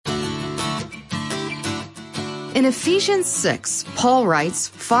In Ephesians 6, Paul writes,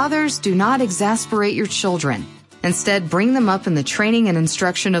 "Fathers, do not exasperate your children. Instead, bring them up in the training and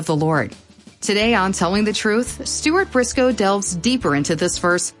instruction of the Lord." Today on Telling the Truth, Stuart Briscoe delves deeper into this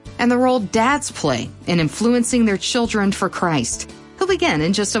verse and the role dads play in influencing their children for Christ. He'll begin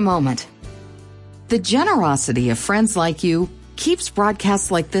in just a moment. The generosity of friends like you keeps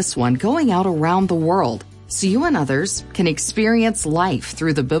broadcasts like this one going out around the world, so you and others can experience life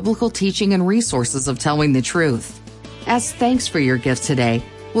through the biblical teaching and resources of Telling the Truth. As thanks for your gift today,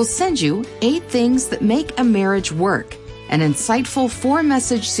 we'll send you 8 Things That Make a Marriage Work, an insightful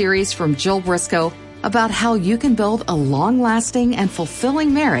 4-message series from Jill Briscoe about how you can build a long-lasting and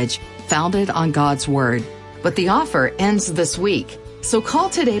fulfilling marriage founded on God's Word. But the offer ends this week, so call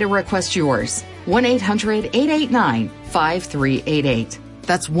today to request yours. 1-800-889-5388.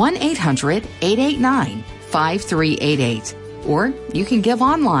 That's 1-800-889-5388. Or you can give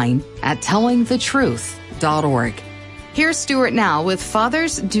online at tellingthetruth.org. Here's Stuart now with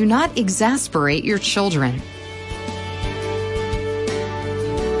Fathers, Do Not Exasperate Your Children.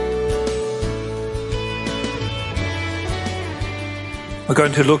 We're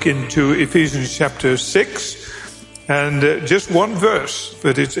going to look into Ephesians chapter 6 and just one verse,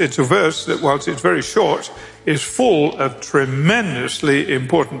 but it's a verse that, whilst it's very short, is full of tremendously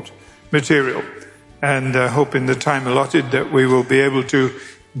important material. And I hope in the time allotted that we will be able to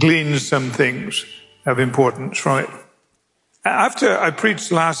glean some things of importance from it. After I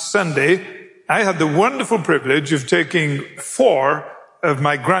preached last Sunday, I had the wonderful privilege of taking 4 of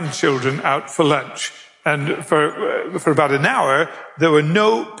my grandchildren out for lunch. And for about an hour, there were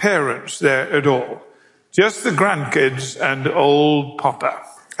no parents there at all. Just the grandkids and old Papa.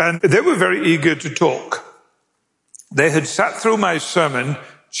 And they were very eager to talk. They had sat through my sermon,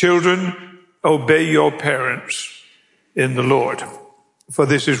 "Children, obey your parents in the Lord, for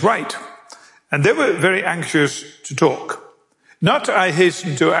this is right." And they were very anxious to talk. Not, I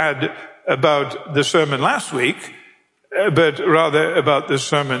hasten to add, about the sermon last week, but rather about the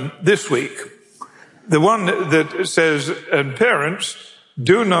sermon this week. The one that says, "And parents,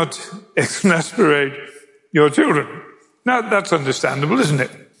 do not exasperate your children." Now, that's understandable, isn't it?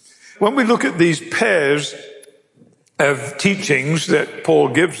 When we look at these pairs of teachings that Paul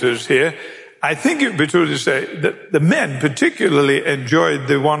gives us here, I think it would be true to say that the men particularly enjoyed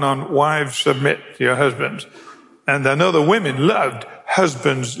the one on wives submit to your husbands. And I know the women loved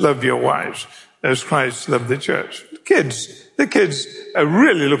husbands love your wives as Christ loved the church. The kids are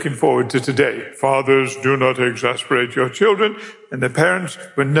really looking forward to today. Fathers, do not exasperate your children. And the parents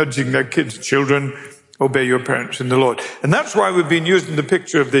were nudging their kids, "Children, obey your parents in the Lord." And that's why we've been using the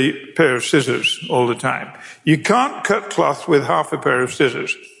picture of the pair of scissors all the time. You can't cut cloth with half a pair of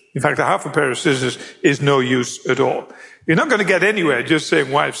scissors. In fact, a half a pair of scissors is no use at all. You're not going to get anywhere just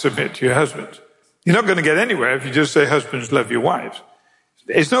saying, "Wives, submit to your husbands." You're not going to get anywhere if you just say, "Husbands, love your wives."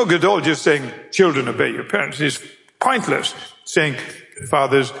 It's no good at all just saying, "Children, obey your parents." It's pointless saying,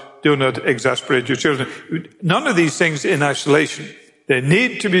 "Fathers, do not exasperate your children." None of these things in isolation. They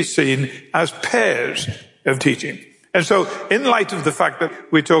need to be seen as pairs of teaching. And so, in light of the fact that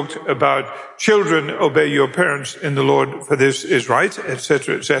we talked about "Children, obey your parents in the Lord, for this is right,"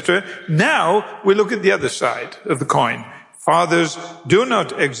 etc., etc., now we look at the other side of the coin. Fathers, do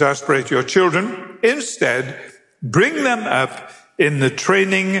not exasperate your children. Instead, bring them up in the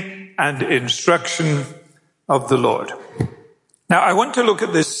training and instruction of the Lord. Now, I want to look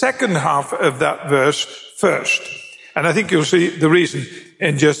at the second half of that verse first. And I think you'll see the reason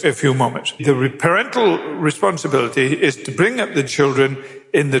in just a few moments. The parental responsibility is to bring up the children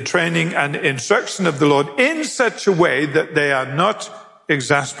in the training and instruction of the Lord in such a way that they are not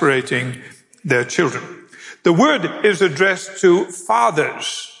exasperating their children. The word is addressed to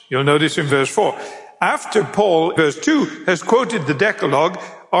fathers. You'll notice in verse 4. After Paul, verse 2, has quoted the Decalogue,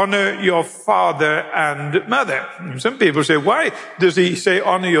 "Honor your father and mother." And some people say, why does he say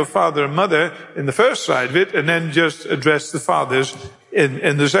honor your father and mother in the first side of it and then just address the fathers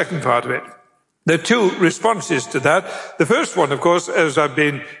in the second part of it? There are 2 responses to that. The first one, of course, as I've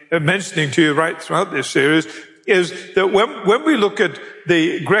been mentioning to you right throughout this series, is that when we look at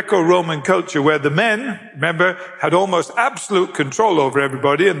the Greco-Roman culture where the men, remember, had almost absolute control over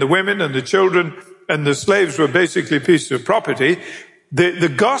everybody, and the women and the children and the slaves were basically pieces of property, the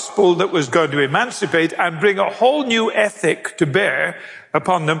gospel that was going to emancipate and bring a whole new ethic to bear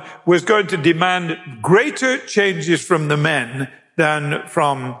upon them was going to demand greater changes from the men than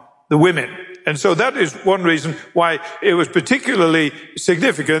from the women. And so that is one reason why it was particularly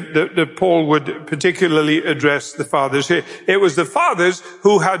significant that Paul would particularly address the fathers here. It was the fathers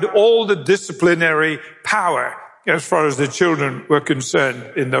who had all the disciplinary power as far as the children were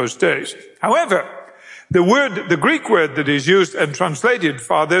concerned in those days. However, The Greek word that is used and translated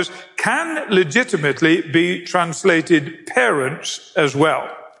fathers can legitimately be translated parents as well.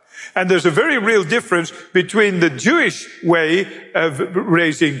 And there's a very real difference between the Jewish way of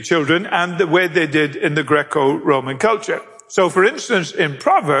raising children and the way they did in the Greco-Roman culture. So, for instance, in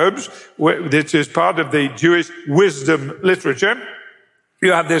Proverbs, which is part of the Jewish wisdom literature,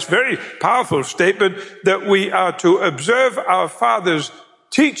 you have this very powerful statement that we are to observe our father's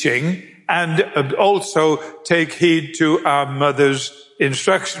teaching and also take heed to our mother's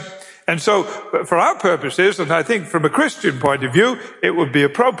instruction. And so, for our purposes, and I think from a Christian point of view, it would be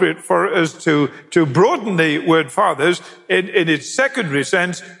appropriate for us to broaden the word fathers in its secondary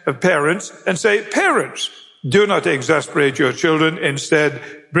sense of parents and say, parents, do not exasperate your children. Instead,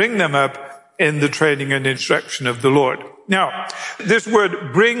 bring them up in the training and instruction of the Lord. Now, this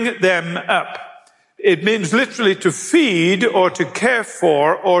word, bring them up, it means literally to feed or to care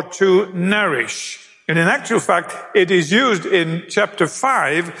for or to nourish. And in actual fact, it is used in chapter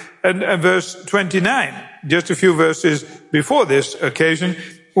 5 and verse 29, just a few verses before this occasion,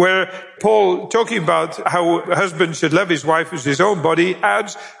 where Paul, talking about how a husband should love his wife as his own body,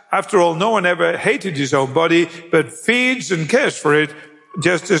 adds, after all, no one ever hated his own body, but feeds and cares for it,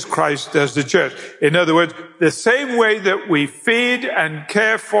 just as Christ does the church. In other words, the same way that we feed and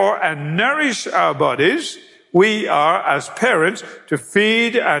care for and nourish our bodies, we are, as parents, to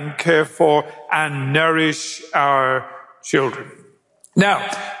feed and care for and nourish our children. Now,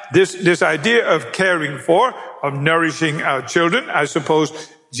 this idea of caring for, of nourishing our children, I suppose,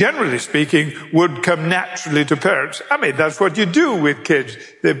 generally speaking, would come naturally to parents. I mean, that's what you do with kids.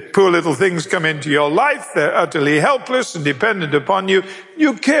 The poor little things come into your life. They're utterly helpless and dependent upon you.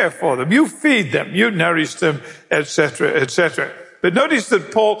 You care for them. You feed them. You nourish them, etc., etc. But notice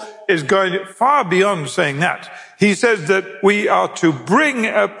that Paul is going far beyond saying that. He says that we are to bring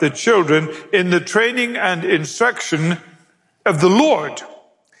up the children in the training and instruction of the Lord.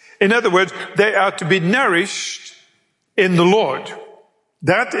 In other words, they are to be nourished in the Lord.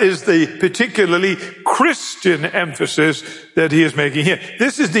 That is the particularly Christian emphasis that he is making here.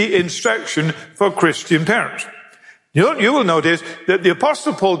 This is the instruction for Christian parents. You will notice that the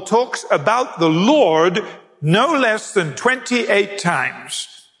Apostle Paul talks about the Lord no less than 28 times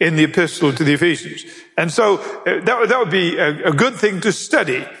in the epistle to the Ephesians. And so that would be a good thing to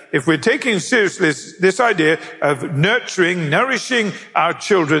study if we're taking seriously this idea of nourishing our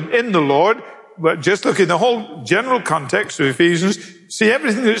children in the Lord. But just look in the whole general context of Ephesians, see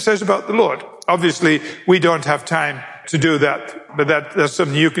everything that it says about the Lord. Obviously, we don't have time to do that, but that's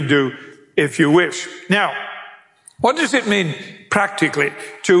something you can do if you wish. Now, what does it mean practically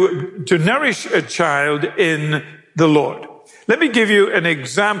to nourish a child in the Lord? Let me give you an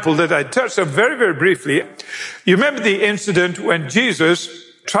example that I touched on very, very briefly. You remember the incident when Jesus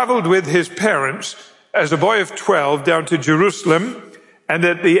traveled with his parents as a boy of 12 down to Jerusalem. And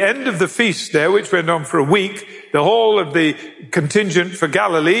at the end of the feast there, which went on for a week, the whole of the contingent for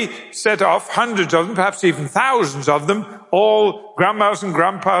Galilee set off, hundreds of them, perhaps even thousands of them, all grandmas and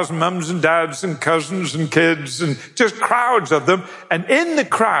grandpas and mums and dads and cousins and kids and just crowds of them. And in the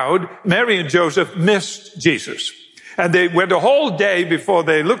crowd, Mary and Joseph missed Jesus. And they went a whole day before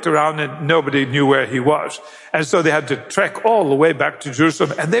they looked around and nobody knew where he was. And so they had to trek all the way back to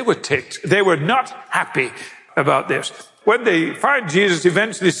Jerusalem, and they were ticked. They were not happy about this. When they find Jesus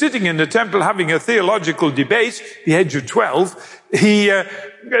eventually sitting in the temple having a theological debate, the age of 12,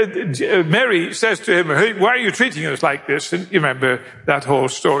 Mary says to him, "Hey, why are you treating us like this?" And you remember that whole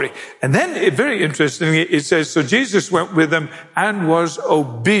story. And then, very interestingly, it says, so Jesus went with them and was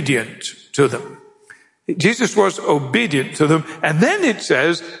obedient to them. Jesus was obedient to them. And then it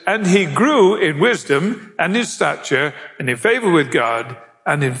says, and he grew in wisdom and in stature and in favor with God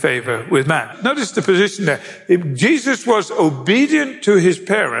and in favor with man. Notice the position there. Jesus was obedient to his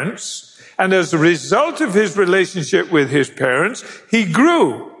parents, and as a result of his relationship with his parents, he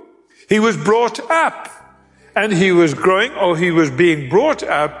grew. He was brought up, and he was growing, or he was being brought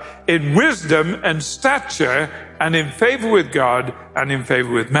up in wisdom and stature and in favor with God and in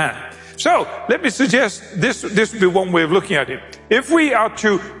favor with man. So, let me suggest this would be one way of looking at it. If we are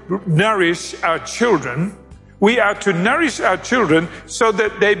to nourish our children, we are to nourish our children so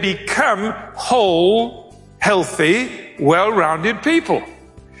that they become whole, healthy, well-rounded people.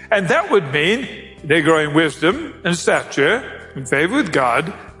 And that would mean they grow in wisdom and stature, in favor with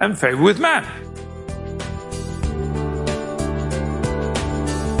God, and favor with man.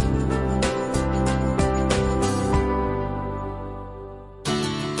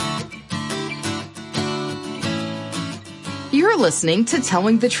 You're listening to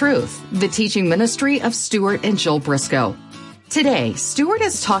Telling the Truth, the teaching ministry of Stuart and Jill Briscoe. Today, Stuart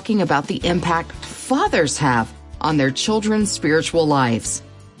is talking about the impact fathers have on their children's spiritual lives.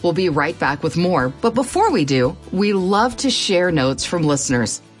 We'll be right back with more, but before we do, we love to share notes from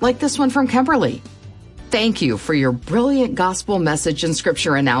listeners, like this one from Kimberly. Thank you for your brilliant gospel message and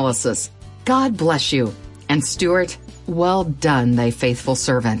scripture analysis. God bless you. And Stuart, well done, thy faithful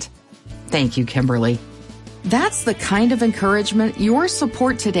servant. Thank you, Kimberly. That's the kind of encouragement your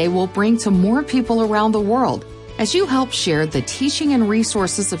support today will bring to more people around the world as you help share the teaching and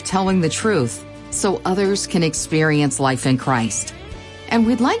resources of telling the truth so others can experience life in Christ. And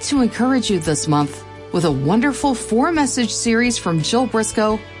we'd like to encourage you this month with a wonderful 4-message series from Jill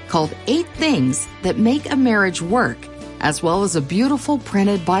Briscoe called 8 Things That Make a Marriage Work, as well as a beautiful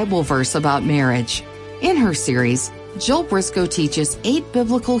printed Bible verse about marriage. In her series, Jill Briscoe teaches 8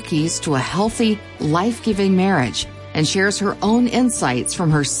 biblical keys to a healthy, life-giving marriage and shares her own insights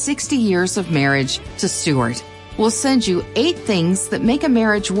from her 60 years of marriage to Stuart. We'll send you 8 things that make a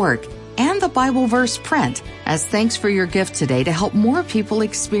marriage work and the Bible verse print as thanks for your gift today to help more people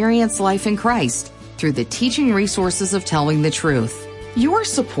experience life in Christ through the teaching resources of telling the truth. Your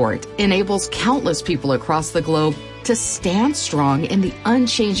support enables countless people across the globe to stand strong in the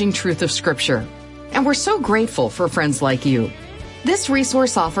unchanging truth of Scripture. And we're so grateful for friends like you. This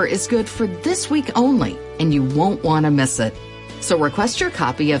resource offer is good for this week only, and you won't want to miss it. So request your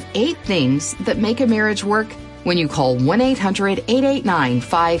copy of 8 Things That Make a Marriage Work when you call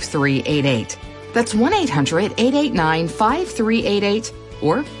 1-800-889-5388. That's 1-800-889-5388,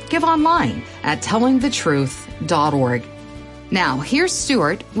 or give online at tellingthetruth.org. Now, here's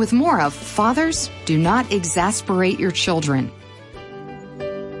Stuart with more of Fathers, Do Not Exasperate Your Children.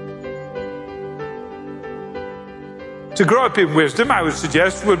 To grow up in wisdom, I would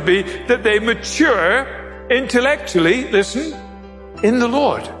suggest, would be that they mature intellectually, listen, in the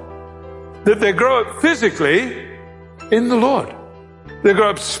Lord. That they grow up physically in the Lord. They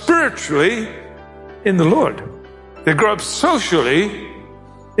grow up spiritually in the Lord. They grow up socially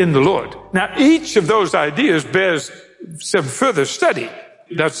in the Lord. Now, each of those ideas bears some further study.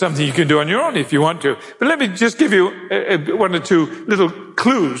 That's something you can do on your own if you want to. But let me just give you 1 or 2 little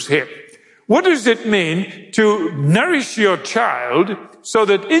clues here. What does it mean to nourish your child so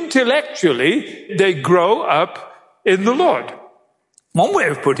that intellectually they grow up in the Lord? One way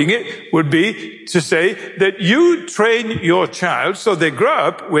of putting it would be to say that you train your child so they grow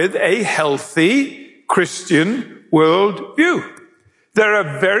up with a healthy Christian worldview. There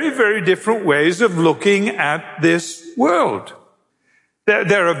are very, very different ways of looking at this world.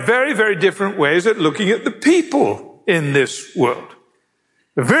 There are very, very different ways of looking at the people in this world.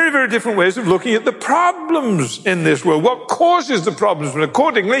 There are very, very different ways of looking at the problems in this world. What causes the problems? And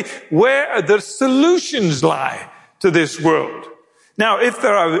accordingly, where the solutions lie to this world. Now, if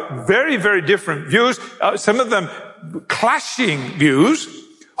there are very, very different views, some of them clashing views,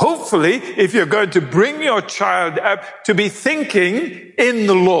 hopefully, if you're going to bring your child up to be thinking in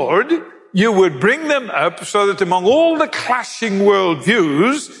the Lord, you would bring them up so that among all the clashing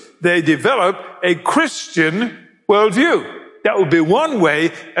worldviews, they develop a Christian worldview. That would be one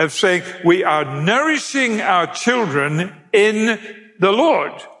way of saying we are nourishing our children in the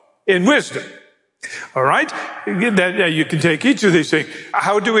Lord, in wisdom. All right? You can take each of these things.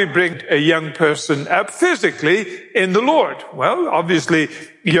 How do we bring a young person up physically in the Lord? Well, obviously,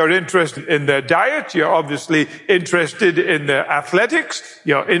 you're interested in their diet. You're obviously interested in their athletics.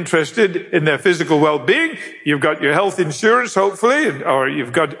 You're interested in their physical well-being. You've got your health insurance, hopefully, or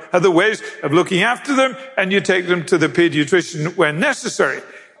you've got other ways of looking after them, and you take them to the pediatrician when necessary.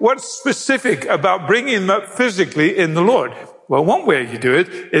 What's specific about bringing them up physically in the Lord? Well, one way you do it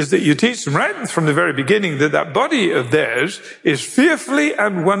is that you teach them right from the very beginning that that body of theirs is fearfully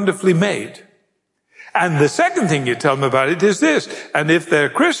and wonderfully made. And the second thing you tell them about it is this: and if they're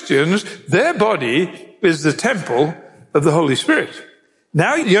Christians, their body is the temple of the Holy Spirit.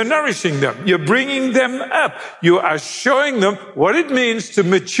 Now you're nourishing them. You're bringing them up. You are showing them what it means to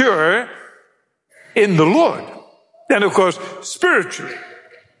mature in the Lord. Then, of course, spiritually.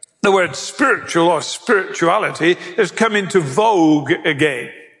 The word spiritual or spirituality has come into vogue again.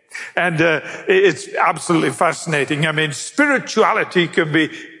 And it's absolutely fascinating. I mean, spirituality can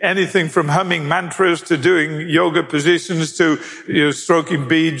be anything from humming mantras to doing yoga positions to stroking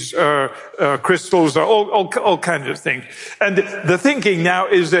beads or crystals or all kinds of things. And the thinking now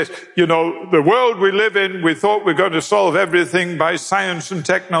is that, the world we live in, we thought we're going to solve everything by science and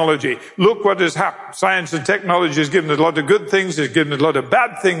technology. Look what has happened. Science and technology has given us a lot of good things. It's given us a lot of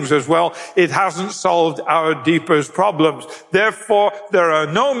bad things as well. It hasn't solved our deepest problems. Therefore, there are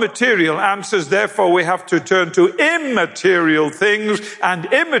no material answers. Therefore, we have to turn to immaterial things, and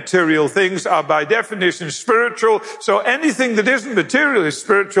immaterial immaterial things are by definition spiritual. So anything that isn't material is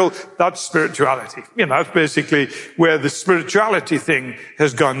spiritual. That's spirituality. That's basically where the spirituality thing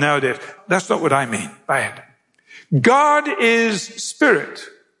has gone nowadays. That's not what I mean by it. God is spirit.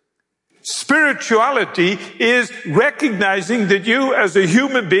 Spirituality is recognizing that you as a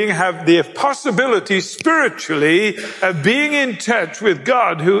human being have the possibility spiritually of being in touch with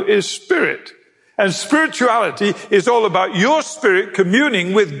God who is spirit. And spirituality is all about your spirit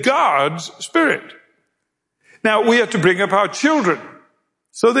communing with God's spirit. Now, we have to bring up our children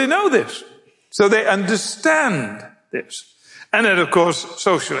so they know this, so they understand this. And then, of course,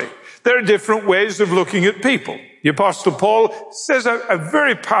 socially. There are different ways of looking at people. The Apostle Paul says a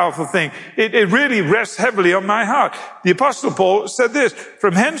very powerful thing. It really rests heavily on my heart. The Apostle Paul said this,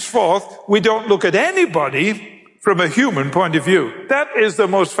 from henceforth, we don't look at anybody from a human point of view. That is the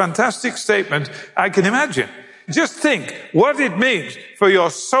most fantastic statement I can imagine. Just think what it means for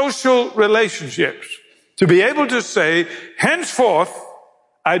your social relationships to be able to say, henceforth,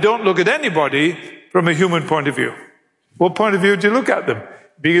 I don't look at anybody from a human point of view. What point of view do you look at them?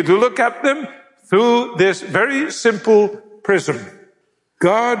 Begin to look at them through this very simple prism.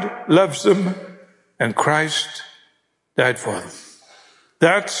 God loves them and Christ died for them.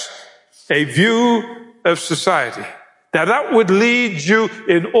 That's a view of society. Now that would lead you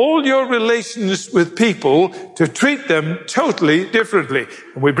in all your relations with people to treat them totally differently.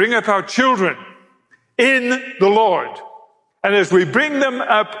 And we bring up our children in the Lord. And as we bring them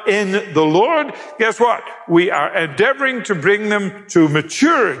up in the Lord, guess what? We are endeavoring to bring them to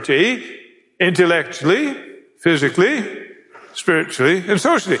maturity intellectually, physically, spiritually, and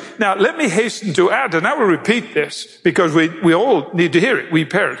socially. Now, let me hasten to add, and I will repeat this because we all need to hear it, we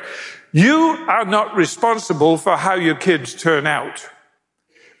parents. You are not responsible for how your kids turn out.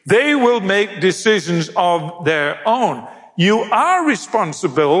 They will make decisions of their own. You are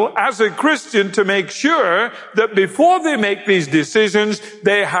responsible as a Christian to make sure that before they make these decisions,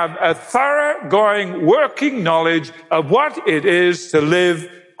 they have a thoroughgoing working knowledge of what it is to live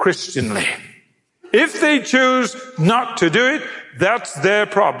Christianly. If they choose not to do it, that's their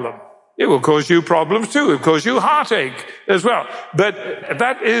problem. It will cause you problems too. It will cause you heartache as well. But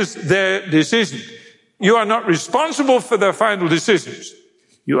that is their decision. You are not responsible for their final decisions.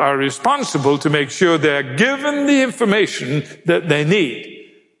 You are responsible to make sure they're given the information that they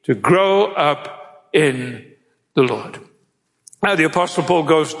need to grow up in the Lord. Now, the Apostle Paul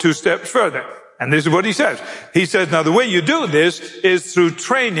goes 2 steps further, and this is what he says. He says, now the way you do this is through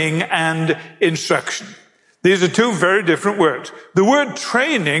training and instruction. These are 2 very different words. The word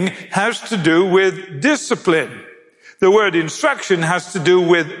training has to do with discipline. The word instruction has to do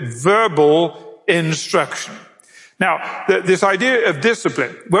with verbal instruction. Now, this idea of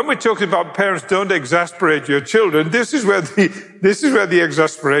discipline, when we're talking about parents don't exasperate your children, this is where the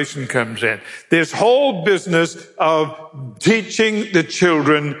exasperation comes in. This whole business of teaching the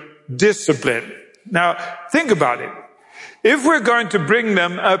children discipline. Now, think about it. If we're going to bring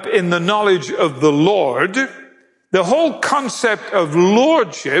them up in the knowledge of the Lord, the whole concept of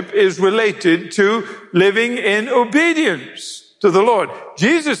lordship is related to living in obedience to the Lord.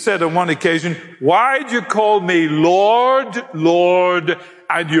 Jesus said on one occasion, why do you call me Lord, Lord,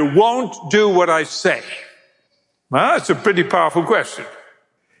 and you won't do what I say? Well, that's a pretty powerful question.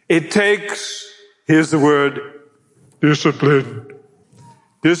 It takes, here's the word, discipline.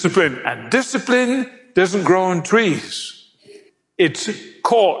 Discipline. And discipline doesn't grow on trees. It's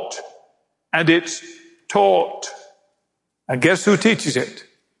caught and it's taught. And guess who teaches it?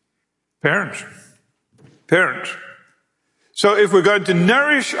 Parents. Parents. So if we're going to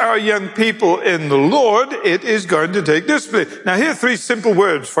nourish our young people in the Lord, it is going to take discipline. Now here are 3 simple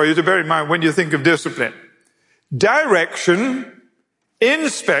words for you to bear in mind when you think of discipline. Direction,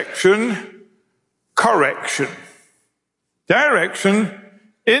 inspection, correction. Direction,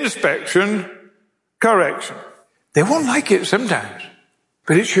 inspection, correction. They won't like it sometimes,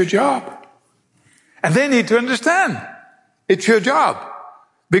 but it's your job. And they need to understand it's your job.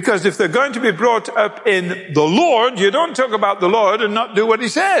 Because if they're going to be brought up in the Lord, you don't talk about the Lord and not do what he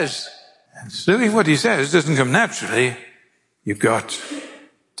says. And doing what he says doesn't come naturally. You've got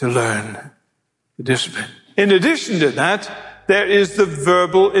to learn the discipline. In addition to that, there is the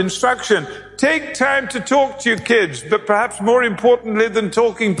verbal instruction. Take time to talk to your kids, but perhaps more importantly than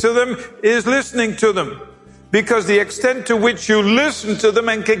talking to them is listening to them. Because the extent to which you listen to them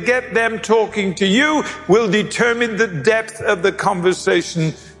and can get them talking to you will determine the depth of the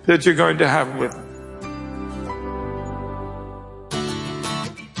conversation that you're going to have with them.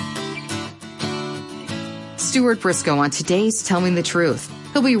 Stuart Briscoe on today's Telling the Truth.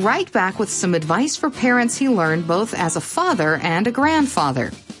 He'll be right back with some advice for parents he learned both as a father and a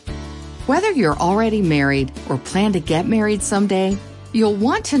grandfather. Whether you're already married or plan to get married someday, you'll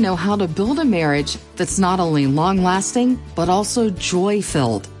want to know how to build a marriage that's not only long-lasting, but also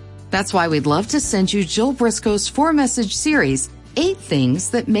joy-filled. That's why we'd love to send you Jill Briscoe's 4-message series, 8 Things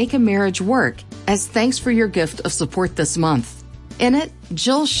That Make a Marriage Work, as thanks for your gift of support this month. In it,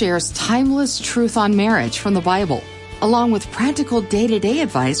 Jill shares timeless truth on marriage from the Bible, along with practical day-to-day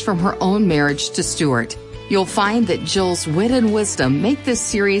advice from her own marriage to Stuart. You'll find that Jill's wit and wisdom make this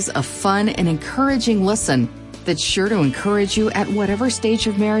series a fun and encouraging listen that's sure to encourage you at whatever stage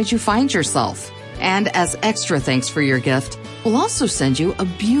of marriage you find yourself. And as extra thanks for your gift, we'll also send you a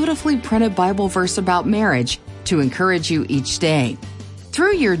beautifully printed Bible verse about marriage to encourage you each day.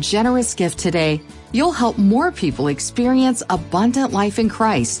 Through your generous gift today, you'll help more people experience abundant life in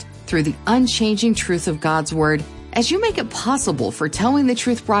Christ through the unchanging truth of God's Word as you make it possible for Telling the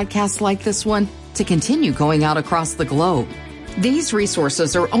Truth broadcasts like this one to continue going out across the globe. These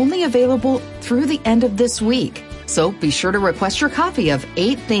resources are only available through the end of this week, so be sure to request your copy of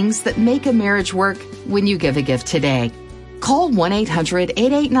 8 Things That Make a Marriage Work when you give a gift today. Call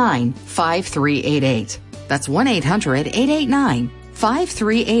 1-800-889-5388. That's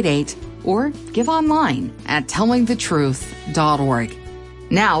 1-800-889-5388, or give online at tellingthetruth.org.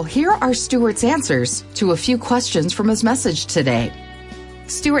 Now, here are Stuart's answers to a few questions from his message today.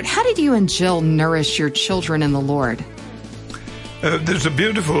 Stuart, how did you and Jill nourish your children in the Lord? There's a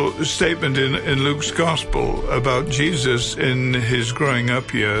beautiful statement in Luke's Gospel about Jesus in his growing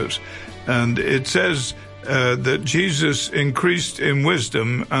up years. And it says that Jesus increased in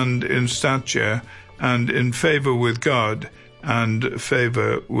wisdom and in stature and in favor with God and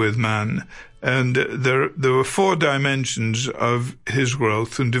favor with man. And there were 4 dimensions of his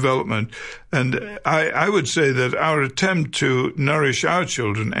growth and development. And I would say that our attempt to nourish our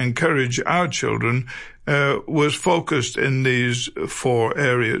children, encourage our children, was focused in these 4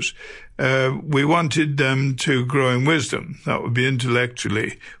 areas. We wanted them to grow in wisdom. That would be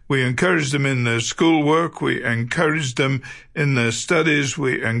intellectually. We encouraged them in their schoolwork. We encouraged them in their studies.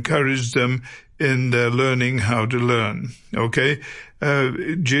 We encouraged them in their learning how to learn. Okay?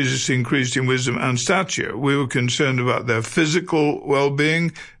 Jesus increased in wisdom and stature. We were concerned about their physical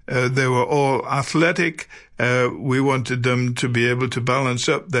well-being. They were all athletic. We wanted them to be able to balance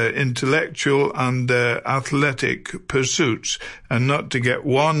up their intellectual and their athletic pursuits and not to get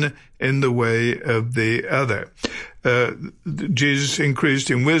one in the way of the other. Jesus increased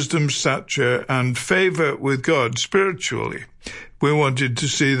in wisdom, stature, and favor with God spiritually. We wanted to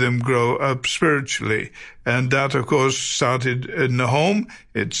see them grow up spiritually. And that, of course, started in the home.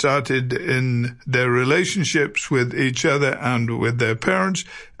 It started in their relationships with each other and with their parents.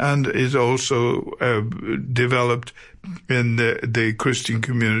 And it also developed in the Christian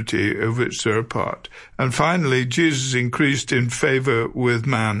community of which they're a part. And finally, Jesus increased in favor with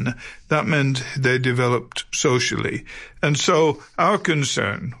man. That meant they developed socially. And so our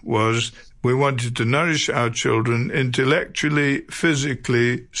concern was we wanted to nourish our children intellectually,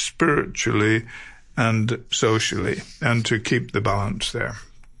 physically, spiritually, and socially, and to keep the balance there.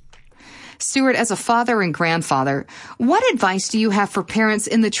 Stuart, as a father and grandfather, what advice do you have for parents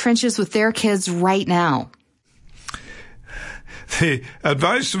in the trenches with their kids right now? The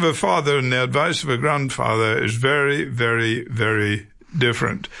advice of a father and the advice of a grandfather is very, very, very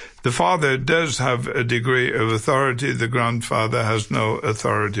different. The father does have a degree of authority. The grandfather has no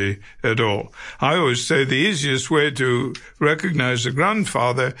authority at all. I always say the easiest way to recognize a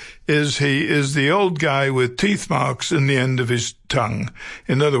grandfather is he is the old guy with teeth marks in the end of his tongue.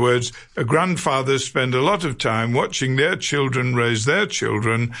 In other words, a grandfather spend a lot of time watching their children raise their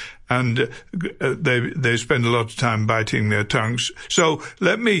children, and they spend a lot of time biting their tongues. So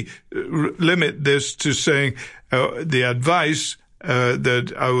let me limit this to saying the advice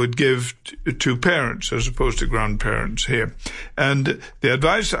that I would give to parents as opposed to grandparents here. And the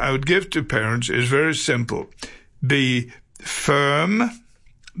advice I would give to parents is very simple. Be firm,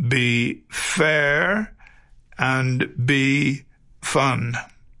 be fair, and be fun.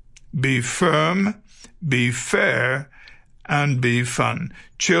 Be firm, be fair, and be fun.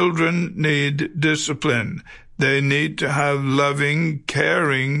 Children need discipline. They need to have loving,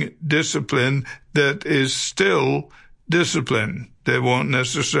 caring discipline that is still discipline. They won't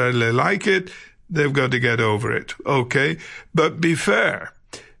necessarily like it. They've got to get over it. Okay? But be fair.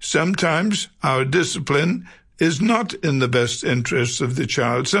 Sometimes our discipline is not in the best interests of the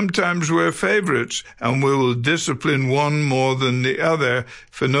child. Sometimes we're favorites, and we will discipline one more than the other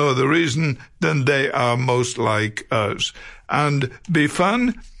for no other reason than they are most like us. And be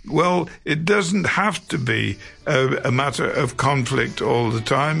fun? Well, it doesn't have to be a matter of conflict all the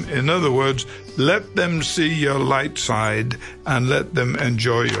time. In other words, let them see your light side and let them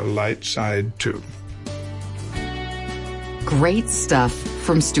enjoy your light side too. Great stuff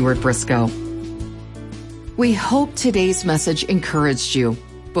from Stuart Briscoe. We hope today's message encouraged you.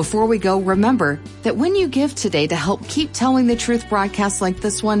 Before we go, remember that when you give today to help keep Telling the Truth broadcasts like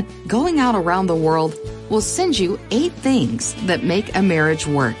this one going out around the world, we'll send you 8 things that make a marriage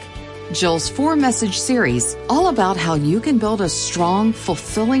work. Jill's 4-message series, all about how you can build a strong,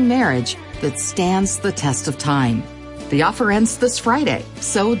 fulfilling marriage that stands the test of time. The offer ends this Friday,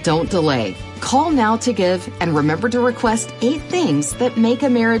 so don't delay. Call now to give, and remember to request 8 things that make a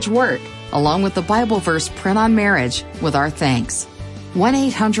marriage work, along with the Bible verse print on marriage with our thanks.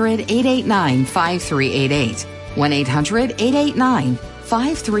 1-800-889-5388.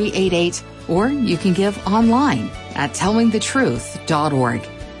 1-800-889-5388. Or you can give online at tellingthetruth.org.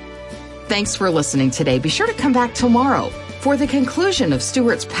 Thanks for listening today. Be sure to come back tomorrow for the conclusion of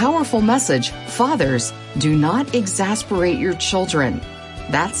Stuart's powerful message, Fathers, Do Not Exasperate Your Children.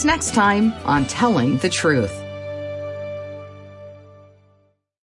 That's next time on Telling the Truth.